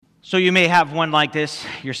So you may have one like this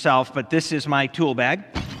yourself, but this is my tool bag.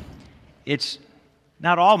 It's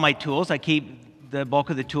not all my tools. I keep the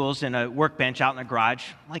bulk of the tools in a workbench out in the garage,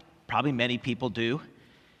 like probably many people do.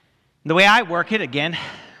 The way I work it, again,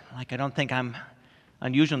 I don't think I'm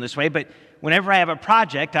unusual in this way, but whenever I have a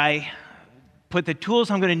project, I put the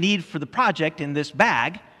tools I'm going to need for the project in this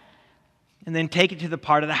bag and then take it to the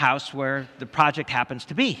part of the house where the project happens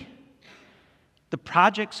to be. The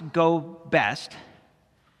projects go best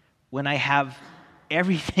when I have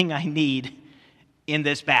everything I need in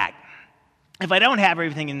this bag. If I don't have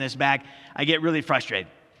everything in this bag, I get really frustrated.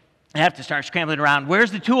 I have to start scrambling around.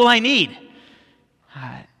 Where's the tool I need?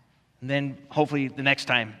 And then hopefully the next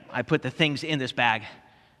time I put the things in this bag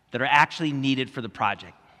that are actually needed for the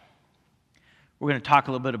project. We're going to talk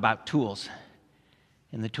a little bit about tools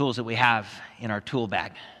and the tools that we have in our tool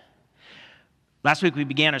bag. Last week we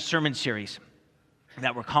began a sermon series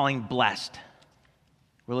that we're calling Blessed.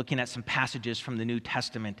 We're looking at some passages from the New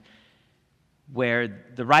Testament where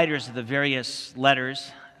the writers of the various letters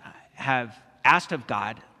have asked of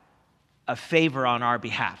God a favor on our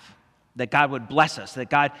behalf, that God would bless us, that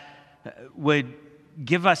God would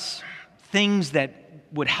give us things that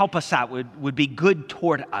would help us out, would be good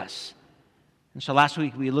toward us. And so last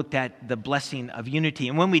week we looked at the blessing of unity.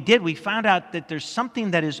 And when we did, we found out that there's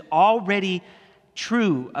something that is already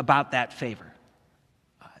true about that favor.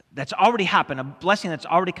 That's already happened, a blessing that's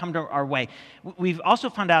already come to our way. We've also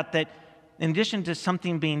found out that in addition to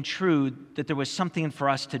something being true, that there was something for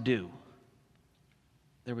us to do.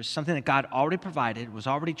 There was something that God already provided, was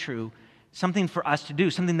already true, something for us to do,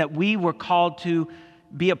 something that we were called to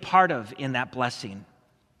be a part of in that blessing.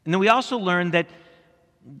 And then we also learned that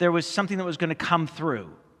there was something that was going to come through,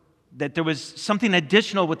 that there was something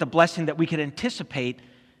additional with the blessing that we could anticipate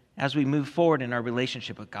as we move forward in our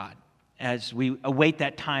relationship with God, as we await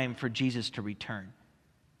that time for Jesus to return.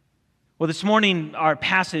 Well, this morning, our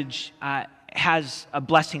passage has a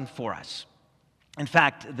blessing for us. In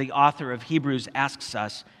fact, the author of Hebrews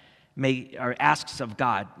asks of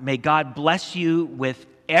God, may God bless you with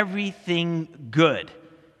everything good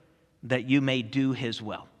that you may do his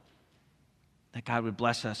will. That God would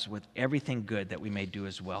bless us with everything good that we may do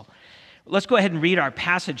his will. Let's go ahead and read our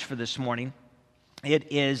passage for this morning.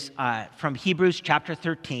 It is from Hebrews chapter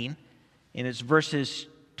 13, and it's verses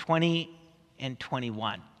 20 and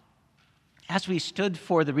 21. As we stood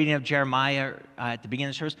for the reading of Jeremiah at the beginning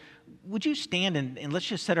of the service, would you stand and let's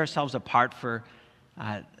just set ourselves apart for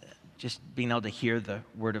just being able to hear the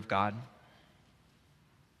Word of God?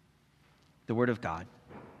 The Word of God.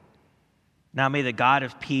 Now may the God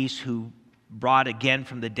of peace, who brought again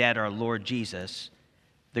from the dead our Lord Jesus,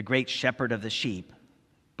 the great shepherd of the sheep,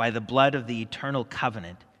 by the blood of the eternal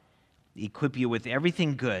covenant, equip you with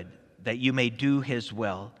everything good that you may do his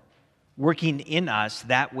will, working in us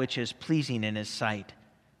that which is pleasing in his sight,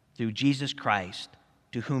 through Jesus Christ,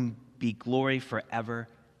 to whom be glory forever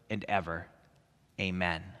and ever.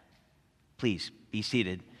 Amen. Please be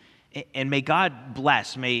seated. And may God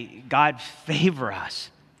bless, may God favor us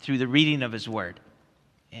through the reading of his word.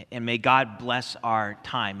 And may God bless our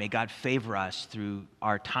time. May God favor us through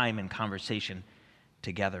our time and conversation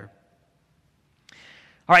together.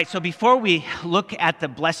 All right, so before we look at the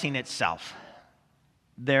blessing itself,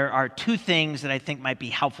 there are two things that I think might be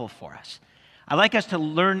helpful for us. I'd like us to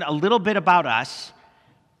learn a little bit about us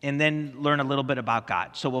and then learn a little bit about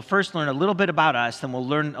God. So we'll first learn a little bit about us, then we'll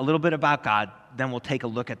learn a little bit about God, then we'll take a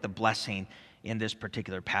look at the blessing in this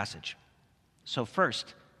particular passage. So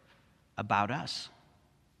first, about us.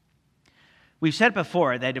 We've said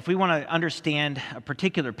before that if we want to understand a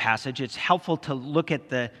particular passage, it's helpful to look at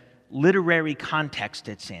the literary context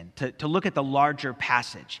it's in, to look at the larger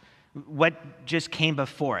passage, what just came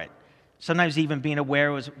before it. Sometimes even being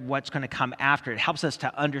aware of what's going to come after it helps us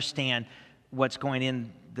to understand what's going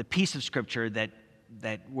in the piece of Scripture that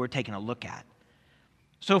we're taking a look at.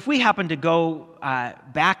 So if we happen to go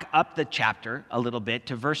back up the chapter a little bit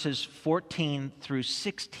to verses 14 through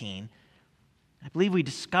 16, I believe we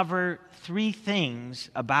discover three things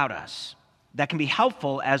about us that can be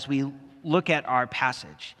helpful as we look at our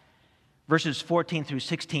passage. Verses 14 through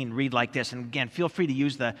 16 read like this. And again, feel free to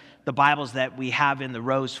use the Bibles that we have in the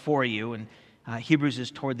rows for you. And Hebrews is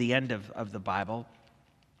toward the end of the Bible.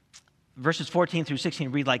 Verses 14 through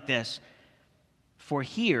 16 read like this. For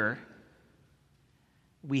here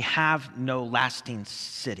we have no lasting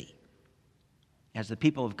city. As the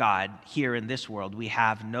people of God here in this world, we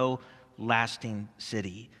have no lasting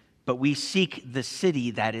city, but we seek the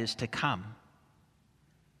city that is to come.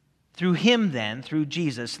 Through him then, through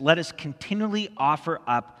Jesus, let us continually offer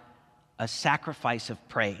up a sacrifice of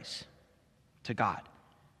praise to God.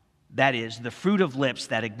 That is, the fruit of lips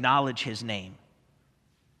that acknowledge his name.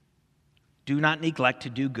 Do not neglect to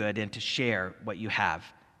do good and to share what you have,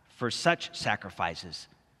 for such sacrifices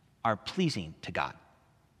are pleasing to God.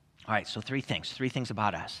 All right, so three things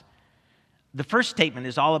about us. The first statement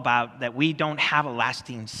is all about that we don't have a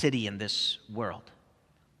lasting city in this world.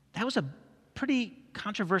 That was a pretty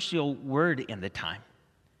controversial word in the time.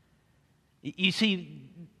 You see,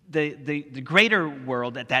 the greater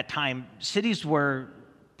world at that time, cities were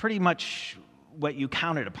pretty much what you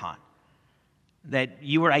counted upon. That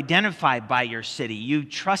you were identified by your city. You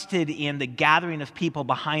trusted in the gathering of people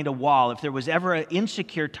behind a wall. If there was ever an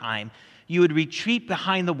insecure time, you would retreat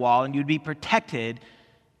behind the wall and you'd be protected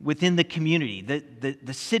within the community.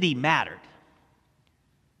 The city mattered.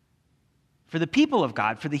 For the people of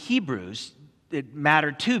God, for the Hebrews, it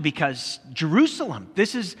mattered too, because Jerusalem,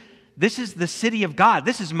 this is the city of God.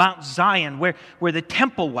 This is Mount Zion, where the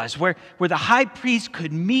temple was, where the high priest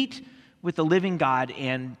could meet with the living God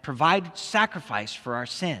and provide sacrifice for our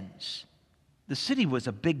sins. The city was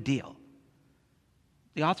a big deal.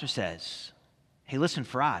 The author says, hey, listen,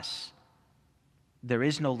 for us, there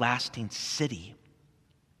is no lasting city,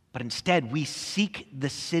 but instead we seek the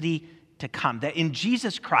city to come. That in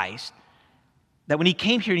Jesus Christ, that when he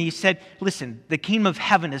came here and he said, listen, the kingdom of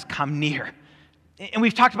heaven has come near. And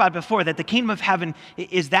we've talked about it before, that the kingdom of heaven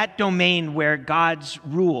is that domain where God's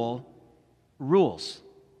rule rules,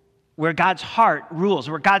 where God's heart rules,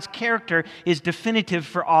 where God's character is definitive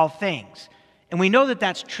for all things. And we know that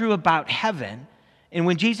that's true about heaven. And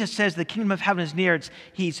when Jesus says the kingdom of heaven is near,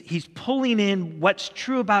 he's pulling in what's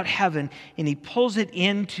true about heaven, and he pulls it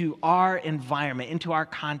into our environment, into our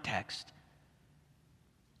context.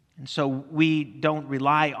 And so we don't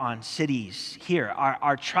rely on cities here.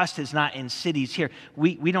 Our trust is not in cities here.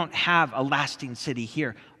 We don't have a lasting city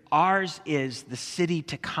here. Ours is the city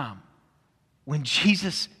to come when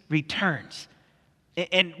Jesus returns.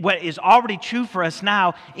 And what is already true for us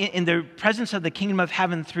now in the presence of the kingdom of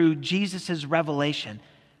heaven through Jesus' revelation,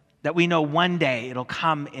 that we know one day it'll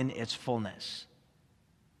come in its fullness.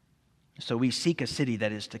 So we seek a city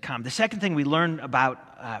that is to come. The second thing we learn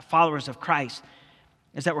about followers of Christ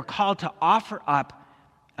is that we're called to offer up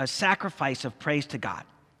a sacrifice of praise to God.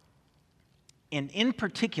 And in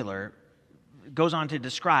particular, it goes on to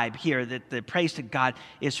describe here that the praise to God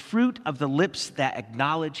is fruit of the lips that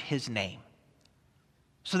acknowledge his name.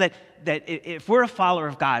 So that if we're a follower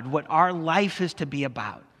of God, what our life is to be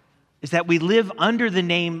about is that we live under the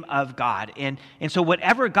name of God. And so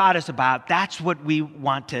whatever God is about, that's what we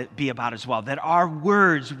want to be about as well. That our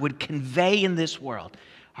words would convey in this world.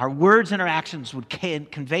 Our words and our actions would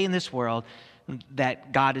convey in this world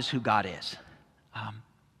that God is who God is.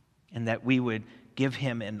 And that we would give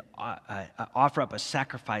him and offer up a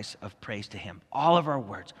sacrifice of praise to him. All of our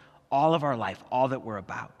words, all of our life, all that we're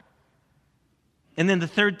about. And then the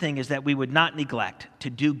third thing is that we would not neglect to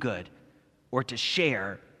do good or to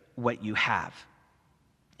share what you have.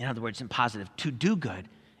 In other words, in positive, to do good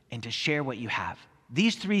and to share what you have.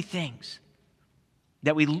 These three things,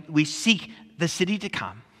 that we seek the city to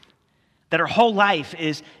come, that our whole life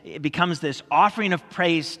it becomes this offering of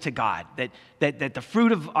praise to God, that the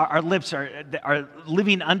fruit of our lips are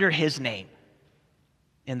living under his name,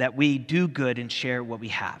 and that we do good and share what we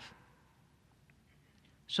have.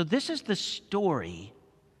 So this is the story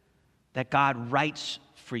that God writes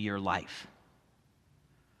for your life.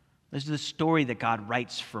 This is the story that God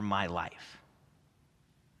writes for my life.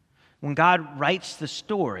 When God writes the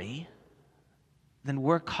story, then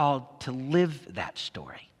we're called to live that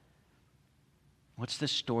story. What's the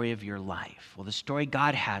story of your life? Well, the story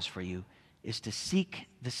God has for you is to seek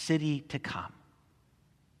the city to come,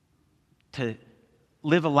 to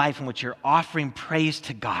live a life in which you're offering praise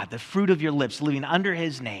to God, the fruit of your lips, living under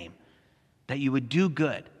his name, that you would do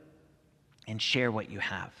good and share what you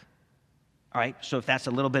have. All right, so if that's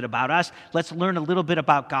a little bit about us, let's learn a little bit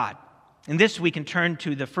about God. In this, we can turn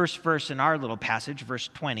to the first verse in our little passage, verse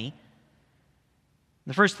 20.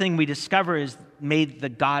 The first thing we discover is made the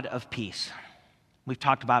God of peace. We've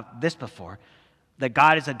talked about this before, that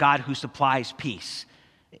God is a God who supplies peace.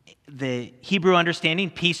 The Hebrew understanding,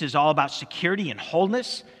 peace is all about security and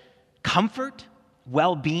wholeness, comfort,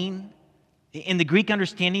 well-being. In the Greek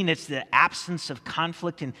understanding, it's the absence of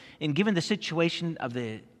conflict. And given the situation of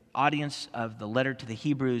the audience of the letter to the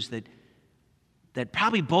Hebrews, that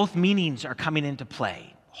probably both meanings are coming into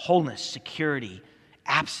play. Wholeness, security,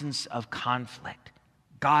 absence of conflict.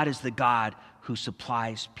 God is the God who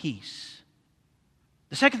supplies peace.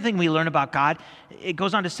 The second thing we learn about God, it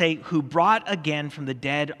goes on to say, who brought again from the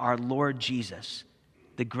dead our Lord Jesus,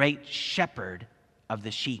 the great shepherd of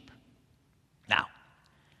the sheep. Now,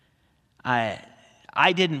 I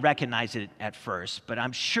I didn't recognize it at first, but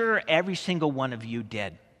I'm sure every single one of you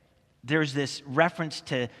did. There's this reference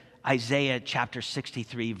to Isaiah chapter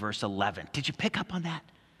 63, verse 11. Did you pick up on that?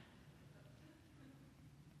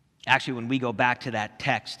 Actually, when we go back to that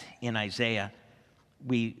text in Isaiah,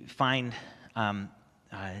 we find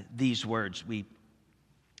these words. We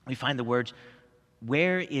find the words,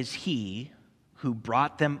 "Where is he who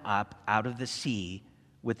brought them up out of the sea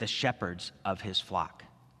with the shepherds of his flock?"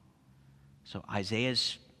 So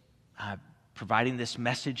Isaiah's providing this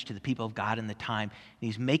message to the people of God in the time. And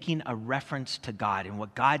he's making a reference to God and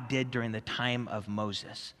what God did during the time of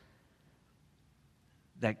Moses.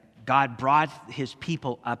 That God brought his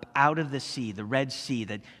people up out of the sea, the Red Sea,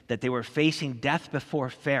 that they were facing death before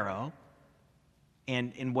Pharaoh.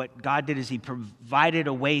 And what God did is he provided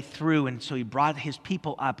a way through, and so he brought his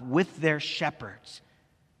people up with their shepherds.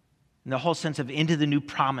 In the whole sense of into the new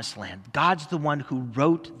promised land. God's the one who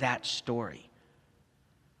wrote that story.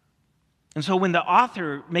 And so when the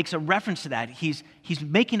author makes a reference to that, he's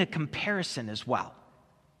making a comparison as well.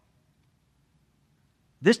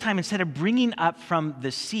 This time, instead of bringing up from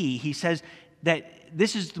the sea, he says that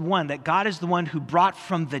this is the one, that God is the one who brought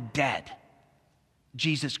from the dead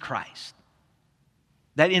Jesus Christ.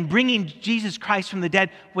 That in bringing Jesus Christ from the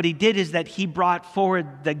dead, what he did is that he brought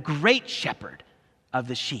forward the great shepherd of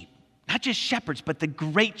the sheep. Not just shepherds, but the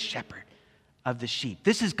great shepherd of the sheep.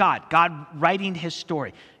 This is God writing his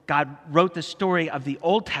story. God wrote the story of the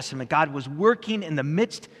Old Testament. God was working in the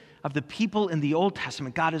midst of the people in the Old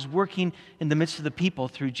Testament. God is working in the midst of the people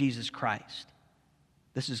through Jesus Christ.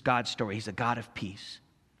 This is God's story. He's a God of peace.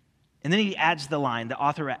 And then he adds the line, the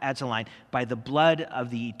author adds a line, by the blood of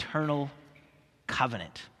the eternal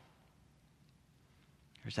covenant.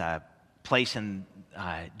 There's a place in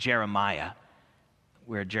Jeremiah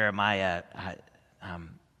where Jeremiah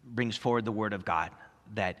brings forward the word of God,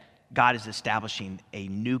 that God is establishing a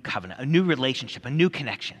new covenant, a new relationship, a new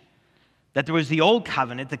connection. That there was the old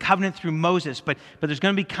covenant, the covenant through Moses, but there's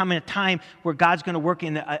going to be coming a time where God's going to work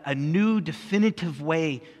in a new definitive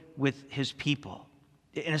way with his people.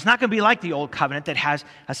 And it's not going to be like the old covenant that has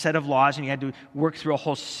a set of laws and you had to work through a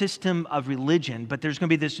whole system of religion, but there's going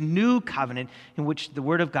to be this new covenant in which the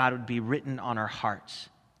word of God would be written on our hearts.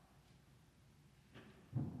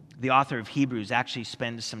 The author of Hebrews actually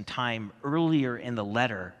spends some time earlier in the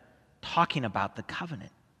letter talking about the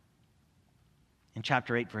covenant. In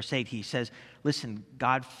chapter 8, verse 8, he says, listen,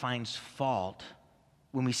 God finds fault.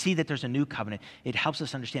 When we see that there's a new covenant, it helps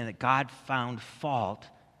us understand that God found fault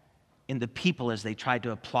in the people as they tried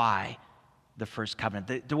to apply the first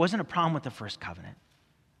covenant. There wasn't a problem with the first covenant,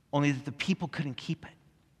 only that the people couldn't keep it.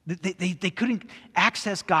 They couldn't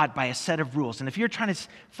access God by a set of rules. And if you're trying to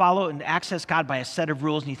follow and access God by a set of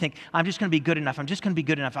rules and you think, I'm just going to be good enough,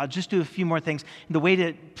 I'll just do a few more things, and the way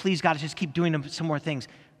to please God is just keep doing some more things,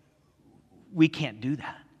 we can't do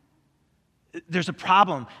that. There's a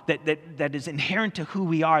problem that is inherent to who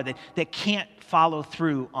we are that can't follow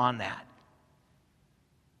through on that.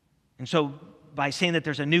 And so by saying that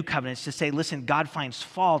there's a new covenant, it's to say, listen, God finds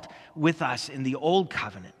fault with us in the old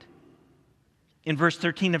covenant. In verse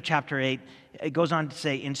 13 of chapter 8, it goes on to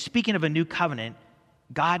say, in speaking of a new covenant,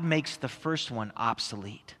 God makes the first one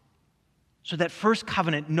obsolete. So that first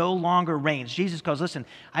covenant no longer reigns. Jesus goes, listen,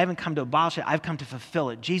 I haven't come to abolish it, I've come to fulfill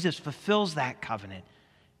it. Jesus fulfills that covenant.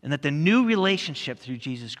 And that the new relationship through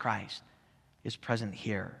Jesus Christ is present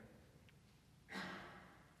here.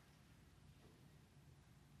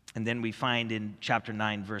 And then we find in chapter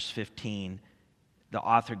 9, verse 15, the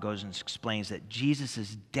author goes and explains that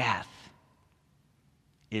Jesus' death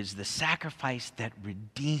is the sacrifice that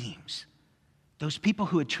redeems. Those people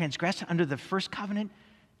who had transgressed under the first covenant,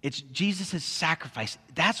 it's Jesus' sacrifice.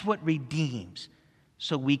 That's what redeems,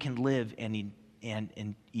 so we can live in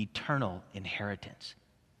eternal inheritance.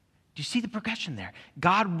 Do you see the progression there?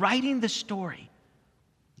 God writing the story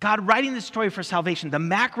for salvation, the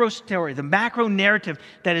macro story, the macro narrative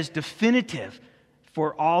that is definitive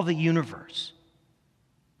for all the universe.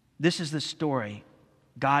 This is the story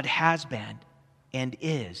God has been and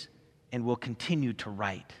is and will continue to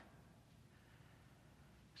write.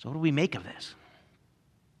 So what do we make of this?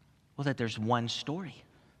 Well, that there's one story.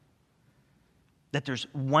 That there's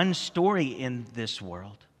one story in this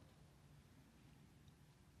world.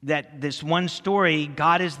 That this one story,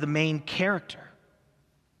 God is the main character.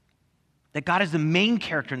 That God is the main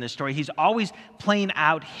character in this story. He's always playing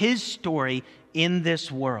out his story in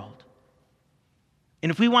this world.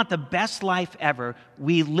 And if we want the best life ever,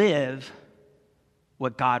 we live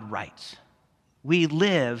what God writes. We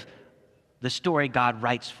live the story God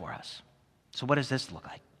writes for us. So what does this look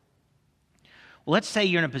like? Well, let's say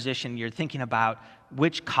you're in a position, you're thinking about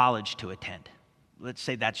which college to attend. let's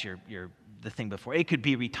say that's the thing before. It could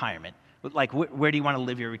be retirement. Like, where do you want to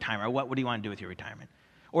live your retirement? Or what do you want to do with your retirement?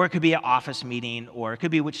 Or it could be an office meeting, or it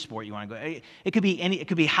could be which sport you want to go. It could be it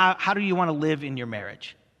could be how do you want to live in your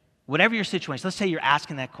marriage? Whatever your situation, let's say you're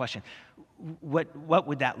asking that question. What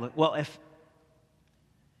would that look? Well,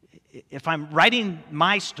 if I'm writing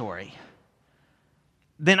my story,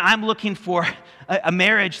 then I'm looking for a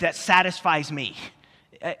marriage that satisfies me.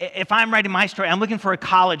 If I'm writing my story, I'm looking for a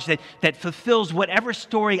college that fulfills whatever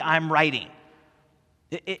story I'm writing.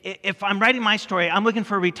 If I'm writing my story, I'm looking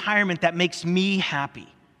for a retirement that makes me happy.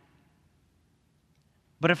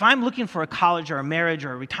 But if I'm looking for a college or a marriage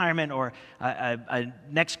or a retirement or a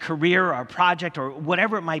next career or a project or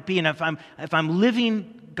whatever it might be, and if I'm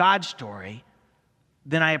living God's story,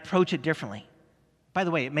 then I approach it differently. By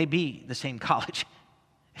the way, it may be the same college.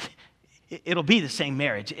 It'll be the same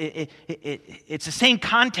marriage. It's the same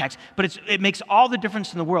context, but it makes all the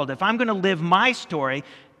difference in the world. If I'm going to live my story,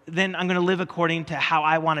 then I'm going to live according to how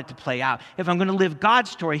I want it to play out. If I'm going to live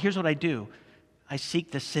God's story, here's what I do. I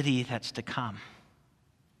seek the city that's to come.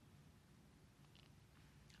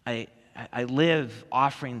 I live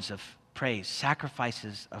offerings of praise,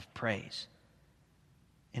 sacrifices of praise.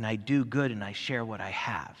 And I do good and I share what I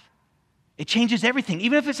have. It changes everything,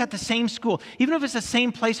 even if it's at the same school, even if it's the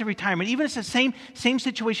same place of retirement, even if it's the same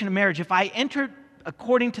situation of marriage. If I enter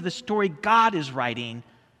according to the story God is writing,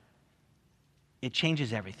 it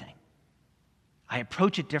changes everything. I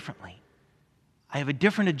approach it differently. I have a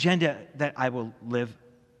different agenda that I will live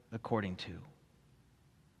according to.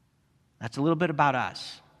 That's a little bit about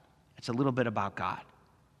us. It's a little bit about God,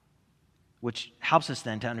 which helps us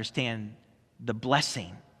then to understand the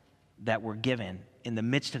blessing that we're given in the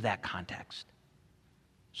midst of that context.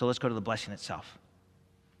 So let's go to the blessing itself.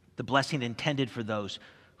 The blessing intended for those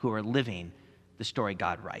who are living the story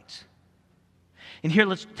God writes. And here,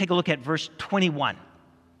 let's take a look at verse 21.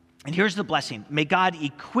 And here's the blessing. May God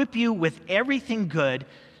equip you with everything good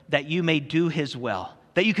that you may do his will,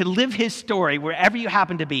 that you can live his story wherever you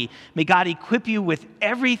happen to be. May God equip you with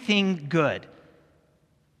everything good.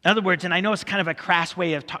 In other words, and I know it's kind of a crass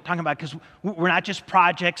way of talking about it because we're not just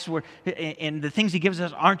projects, and the things he gives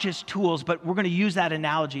us aren't just tools, but we're going to use that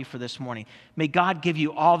analogy for this morning. May God give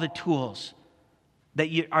you all the tools that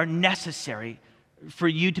are necessary for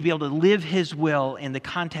you to be able to live his will in the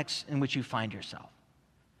context in which you find yourself.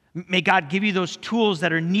 May God give you those tools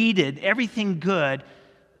that are needed, everything good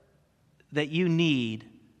that you need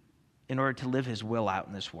in order to live his will out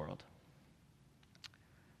in this world.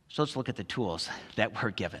 So let's look at the tools that we're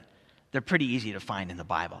given. They're pretty easy to find in the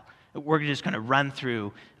Bible. We're just going to run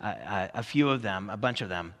through a few of them, a bunch of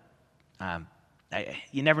them.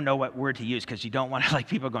 You never know what word to use because you don't want to, like,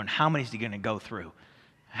 people going, how many is he going to go through?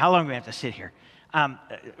 How long do we have to sit here?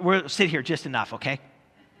 We'll sit here just enough, okay?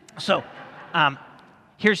 So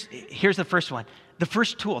here's the first one. The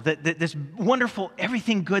first tool, this wonderful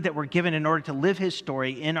everything good that we're given in order to live his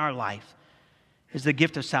story in our life, is the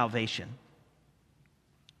gift of salvation.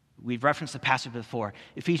 We've referenced the passage before,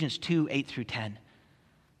 Ephesians 2, 8 through 10.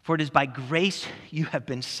 For it is by grace you have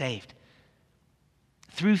been saved,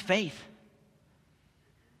 through faith,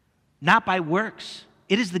 not by works.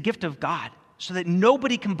 It is the gift of God, so that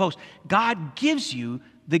nobody can boast. God gives you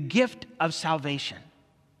the gift of salvation,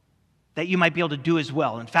 that you might be able to do as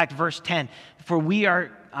well. In fact, verse 10, for we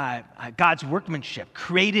are God's workmanship,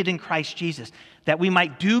 created in Christ Jesus, that we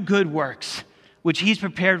might do good works, which he's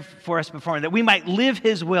prepared for us before, that we might live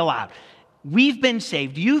his will out. We've been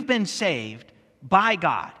saved. You've been saved by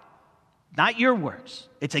God, not your works.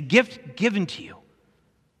 It's a gift given to you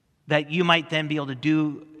that you might then be able to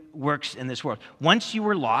do works in this world. Once you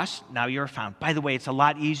were lost, now you're found. By the way, it's a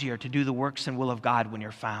lot easier to do the works and will of God when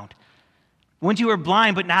you're found. Once you were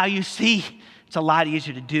blind, but now you see, it's a lot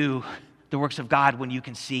easier to do the works of God when you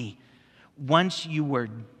can see. Once you were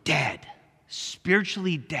dead,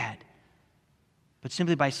 spiritually dead, but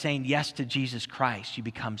simply by saying yes to Jesus Christ, you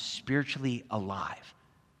become spiritually alive,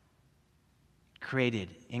 created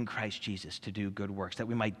in Christ Jesus to do good works, that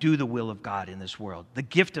we might do the will of God in this world. The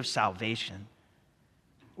gift of salvation.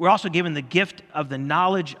 We're also given the gift of the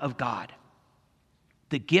knowledge of God.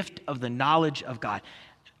 The gift of the knowledge of God.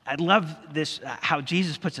 I love this, how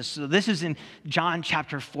Jesus puts this. So this is in John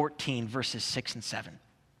chapter 14, verses 6 and 7.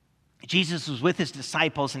 Jesus was with his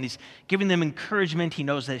disciples, and he's giving them encouragement. He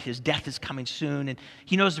knows that his death is coming soon, and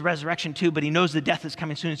he knows the resurrection too, but he knows the death is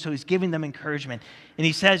coming soon, so he's giving them encouragement. And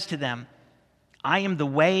he says to them, I am the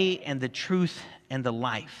way and the truth and the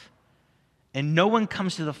life, and no one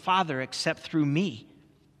comes to the Father except through me.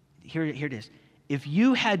 Here it is. If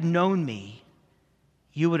you had known me,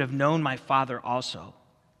 you would have known my Father also.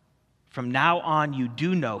 From now on, you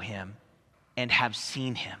do know him and have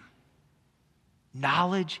seen him.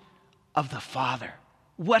 Knowledge of the Father.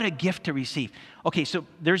 What a gift to receive. Okay, so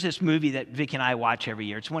there's this movie that Vicki and I watch every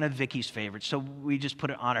year. It's one of Vicki's favorites, so we just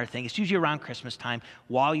put it on our thing. It's usually around Christmas time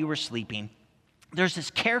while you were sleeping. There's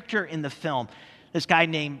this character in the film, this guy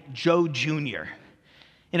named Joe Jr.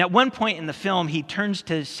 And at one point in the film, he turns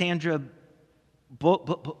to Sandra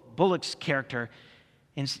Bullock's character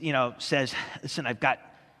and says, listen, I've got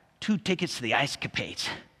 2 tickets to the Ice Capades.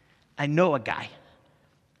 I know a guy.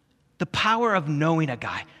 The power of knowing a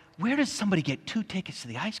guy. Where does somebody get 2 tickets to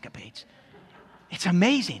the Ice Capades? It's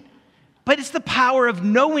amazing. But it's the power of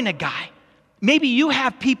knowing a guy. Maybe you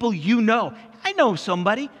have people you know. I know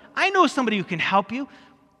somebody. I know somebody who can help you.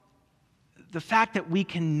 The fact that we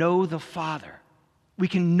can know the Father. We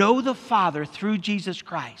can know the Father through Jesus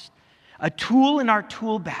Christ. A tool in our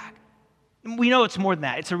tool bag. We know it's more than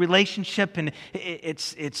that. It's a relationship and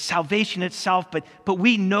it's salvation itself, but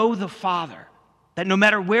we know the Father. That no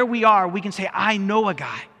matter where we are, we can say, I know a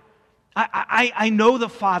guy. I know the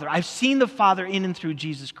Father. I've seen the Father in and through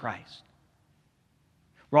Jesus Christ.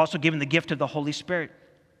 We're also given the gift of the Holy Spirit.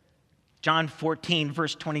 John 14,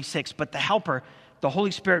 verse 26, but the Helper, the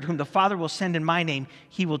Holy Spirit, whom the Father will send in my name,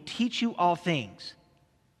 he will teach you all things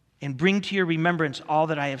and bring to your remembrance all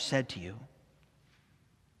that I have said to you.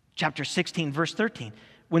 Chapter 16, verse 13,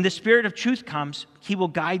 when the Spirit of truth comes, he will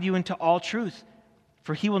guide you into all truth,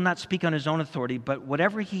 for he will not speak on his own authority, but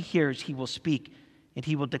whatever he hears, he will speak, and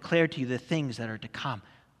he will declare to you the things that are to come.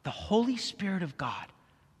 The Holy Spirit of God,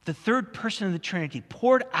 the third person of the Trinity,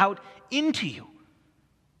 poured out into you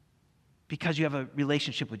because you have a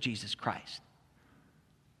relationship with Jesus Christ.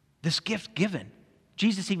 This gift given.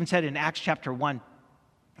 Jesus even said in Acts chapter 1,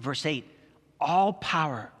 verse 8, all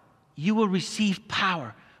power, you will receive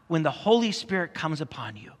power when the Holy Spirit comes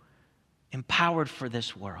upon you, empowered for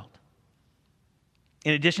this world.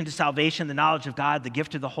 In addition to salvation, the knowledge of God, the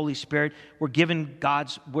gift of the Holy Spirit, we're given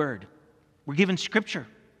God's Word. We're given Scripture,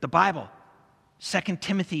 the Bible. 2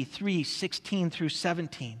 Timothy 3, 16 through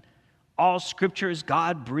 17. All Scripture is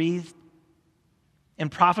God-breathed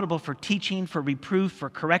and profitable for teaching, for reproof, for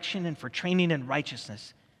correction, and for training in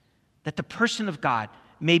righteousness, that the person of God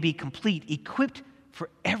may be complete, equipped for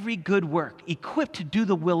every good work, equipped to do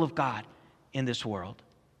the will of God in this world.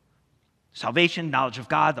 Salvation, knowledge of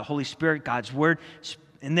God, the Holy Spirit, God's Word.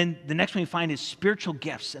 And then the next one we find is spiritual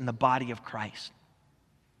gifts in the body of Christ.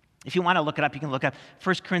 If you want to look it up, you can look up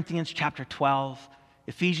 1 Corinthians chapter 12,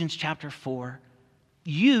 Ephesians chapter 4.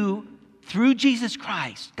 You, through Jesus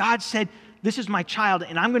Christ, God said, this is my child,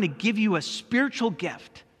 and I'm going to give you a spiritual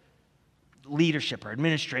gift. Leadership or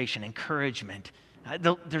administration, encouragement.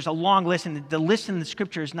 There's a long list, and the list in the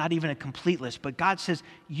Scripture is not even a complete list, but God says,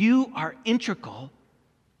 you are integral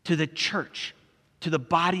to the church, to the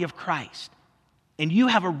body of Christ. And you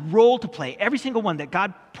have a role to play, every single one, that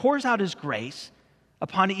God pours out His grace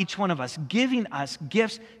upon each one of us, giving us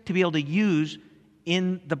gifts to be able to use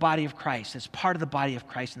in the body of Christ, as part of the body of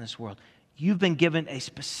Christ in this world. You've been given a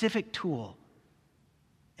specific tool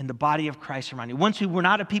in the body of Christ around you. Once we were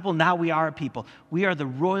not a people, now we are a people. We are the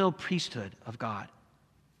royal priesthood of God.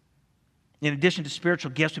 In addition to spiritual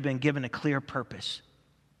gifts, we've been given a clear purpose.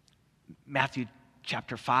 Matthew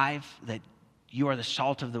chapter 5, that you are the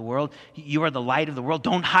salt of the world. You are the light of the world.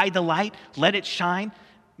 Don't hide the light. Let it shine.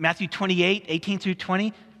 Matthew 28, 18 through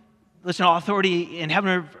 20. Listen, all authority in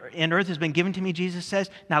heaven and earth has been given to me, Jesus says.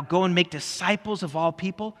 Now go and make disciples of all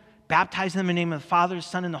people. Baptize them in the name of the Father, the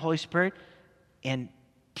Son, and the Holy Spirit. And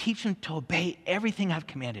teach them to obey everything I've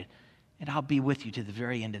commanded. And I'll be with you to the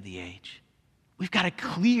very end of the age. We've got a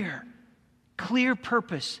clear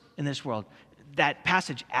purpose in this world. That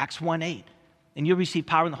passage, Acts 1:8. And you'll receive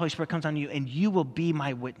power when the Holy Spirit comes on you, and you will be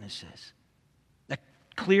my witnesses. The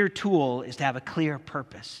clear tool is to have a clear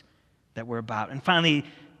purpose that we're about. And finally,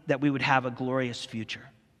 that we would have a glorious future.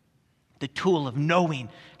 The tool of knowing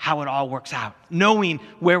how it all works out, knowing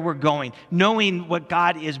where we're going, knowing what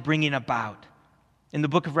God is bringing about. In the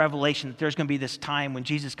book of Revelation, there's going to be this time when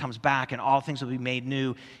Jesus comes back and all things will be made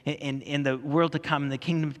new. In the world to come, in the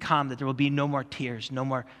kingdom to come, that there will be no more tears, no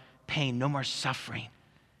more pain, no more suffering.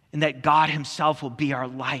 And that God Himself will be our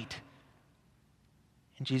light.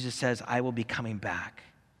 And Jesus says, I will be coming back.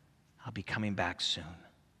 I'll be coming back soon.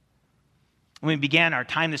 When we began our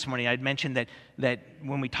time this morning, I'd mentioned that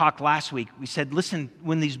when we talked last week, we said, listen,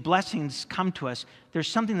 when these blessings come to us, there's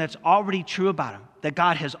something that's already true about them, that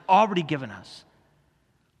God has already given us.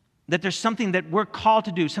 That there's something that we're called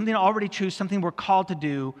to do, something already true, something we're called to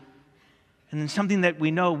do, and then something that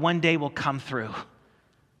we know one day will come through.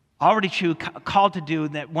 Already true, called to do,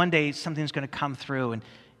 that one day something's going to come through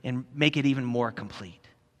and make it even more complete.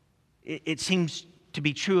 It seems to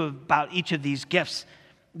be true about each of these gifts,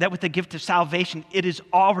 that with the gift of salvation, it is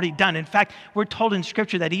already done. In fact, we're told in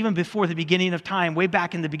Scripture that even before the beginning of time, way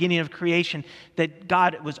back in the beginning of creation, that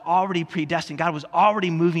God was already predestined. God was already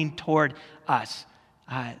moving toward us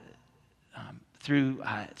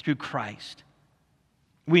through Christ.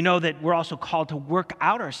 We know that we're also called to work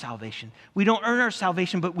out our salvation. We don't earn our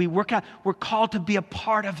salvation, but we work out. We're called to be a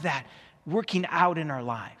part of that, working out in our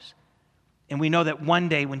lives. And we know that one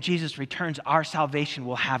day when Jesus returns, our salvation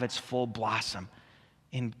will have its full blossom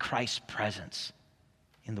in Christ's presence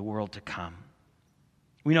in the world to come.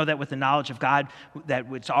 We know that with the knowledge of God, that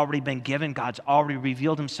it's already been given, God's already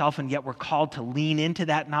revealed himself, and yet we're called to lean into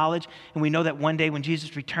that knowledge. And we know that one day when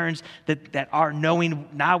Jesus returns, that our knowing,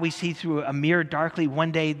 now we see through a mirror darkly,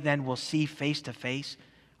 one day then we'll see face to face.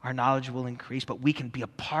 Our knowledge will increase, but we can be a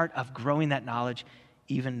part of growing that knowledge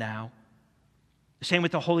even now. The same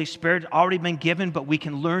with the Holy Spirit, already been given, but we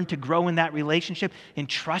can learn to grow in that relationship and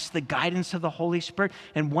trust the guidance of the Holy Spirit.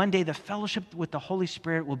 And one day the fellowship with the Holy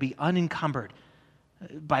Spirit will be unencumbered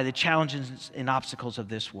by the challenges and obstacles of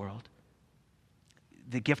this world.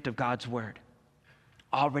 The gift of God's word,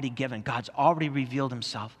 already given. God's already revealed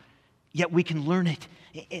himself. Yet we can learn it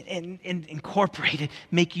and incorporate it,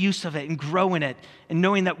 make use of it, and grow in it. And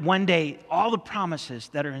knowing that one day, all the promises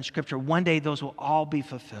that are in Scripture, one day those will all be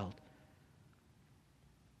fulfilled.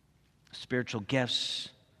 Spiritual gifts,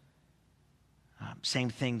 same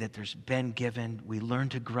thing, that there's been given. We learn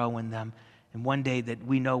to grow in them. And one day that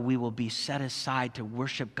we know we will be set aside to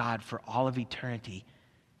worship God for all of eternity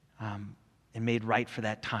and made right for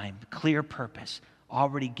that time. Clear purpose,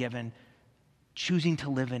 already given, choosing to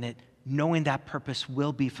live in it, knowing that purpose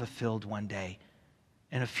will be fulfilled one day.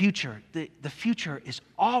 And a future, the future is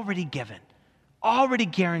already given, already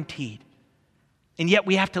guaranteed. And yet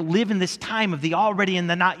we have to live in this time of the already and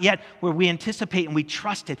the not yet, where we anticipate and we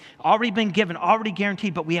trust it. Already been given, already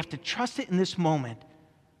guaranteed, but we have to trust it in this moment,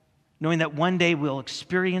 knowing that one day we'll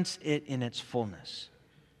experience it in its fullness.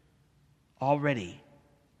 Already,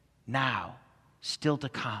 now, still to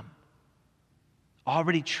come.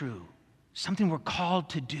 Already true. Something we're called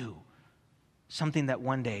to do. Something that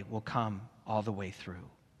one day will come all the way through.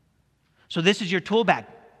 So this is your tool bag.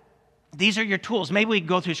 These are your tools. Maybe we can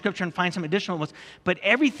go through Scripture and find some additional ones, but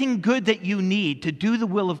everything good that you need to do the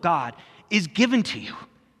will of God is given to you.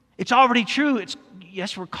 It's already true.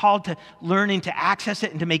 Yes, we're called to learning to access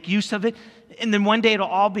it and to make use of it, and then one day it'll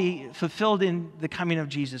all be fulfilled in the coming of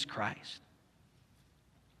Jesus Christ.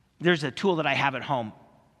 There's a tool that I have at home.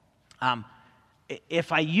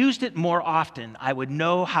 If I used it more often, I would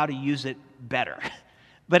know how to use it better.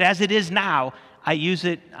 But as it is now, I use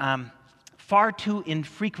it far too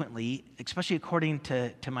infrequently, especially according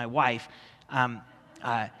to my wife.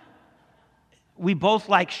 We both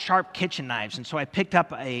like sharp kitchen knives, and so I picked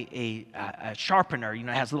up a sharpener. You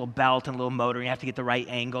know, it has a little belt and a little motor, and you have to get the right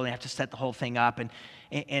angle, and you have to set the whole thing up.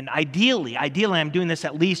 And ideally, I'm doing this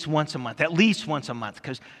at least once a month,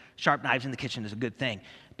 because sharp knives in the kitchen is a good thing.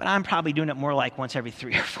 But I'm probably doing it more like once every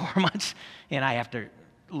 3 or 4 months, and I have to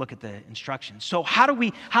look at the instructions. So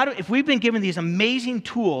if we've been given these amazing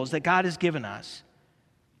tools that God has given us,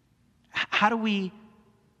 how do we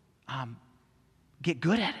get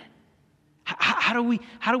good at it? How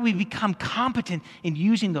do we become competent in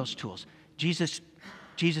using those tools? Jesus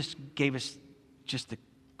gave us just a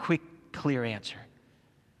quick, clear answer.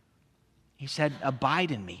 He said,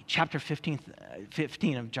 abide in me. Chapter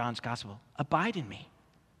 15 of John's Gospel. Abide in me.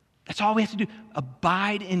 That's all we have to do.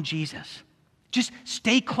 Abide in Jesus. Just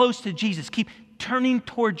stay close to Jesus. Keep turning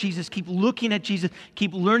toward Jesus. Keep looking at Jesus.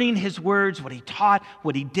 Keep learning his words, what he taught,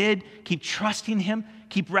 what he did. Keep trusting him.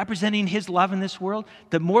 Keep representing his love in this world.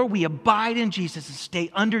 The more we abide in Jesus and stay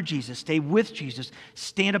under Jesus, stay with Jesus,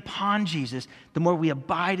 stand upon Jesus, the more we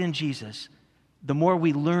abide in Jesus, the more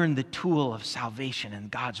we learn the tool of salvation and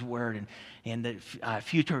God's word and the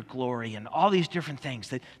future glory and all these different things,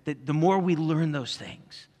 that the more we learn those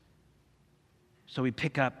things. So we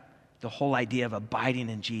pick up the whole idea of abiding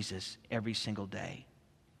in Jesus every single day.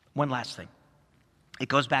 One last thing. It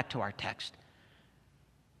goes back to our text.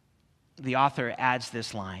 The author adds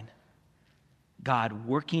this line, God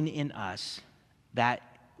working in us that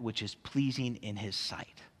which is pleasing in his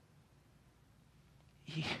sight.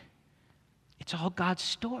 It's all God's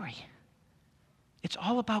story. It's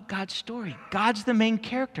all about God's story. God's the main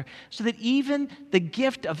character. So that even the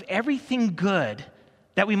gift of everything good,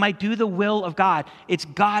 that we might do the will of God, it's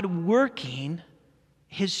God working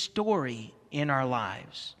his story in our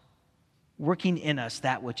lives, working in us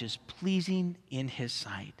that which is pleasing in his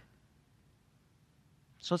sight.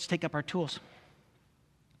 So let's take up our tools.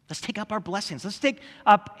 Let's take up our blessings. Let's take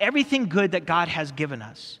up everything good that God has given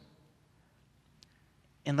us.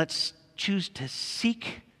 And let's choose to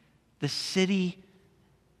seek the city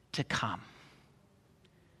to come.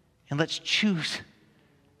 And let's choose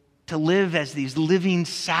to live as these living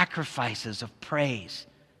sacrifices of praise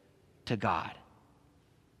to God.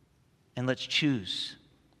 And let's choose,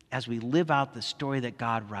 as we live out the story that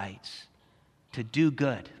God writes, to do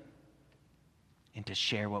good and to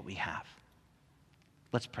share what we have.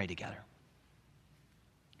 Let's pray together.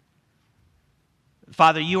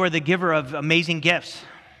 Father, you are the giver of amazing gifts.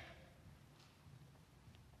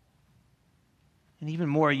 And even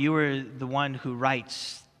more, you are the one who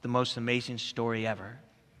writes the most amazing story ever.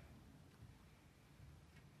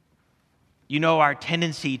 You know our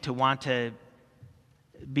tendency to want to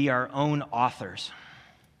be our own authors,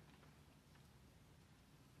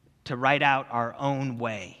 to write out our own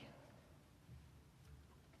way.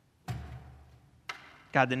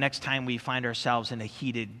 God, the next time we find ourselves in a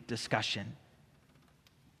heated discussion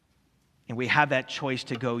and we have that choice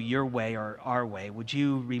to go your way or our way, would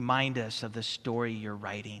you remind us of the story you're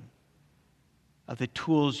writing, of the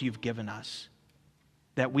tools you've given us,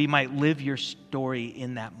 that we might live your story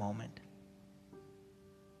in that moment?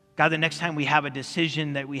 God, the next time we have a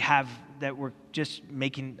decision that we're just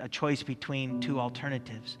making a choice between two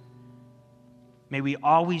alternatives, may we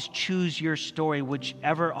always choose your story,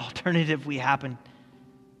 whichever alternative we happen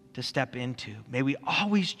to step into. May we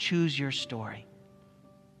always choose your story.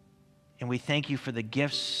 And we thank you for the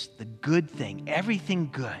gifts, the good thing, everything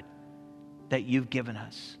good that you've given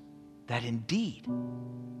us, that indeed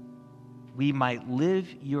we might live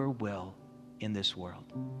your will in this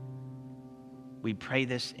world. We pray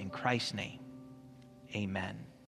this in Christ's name. Amen.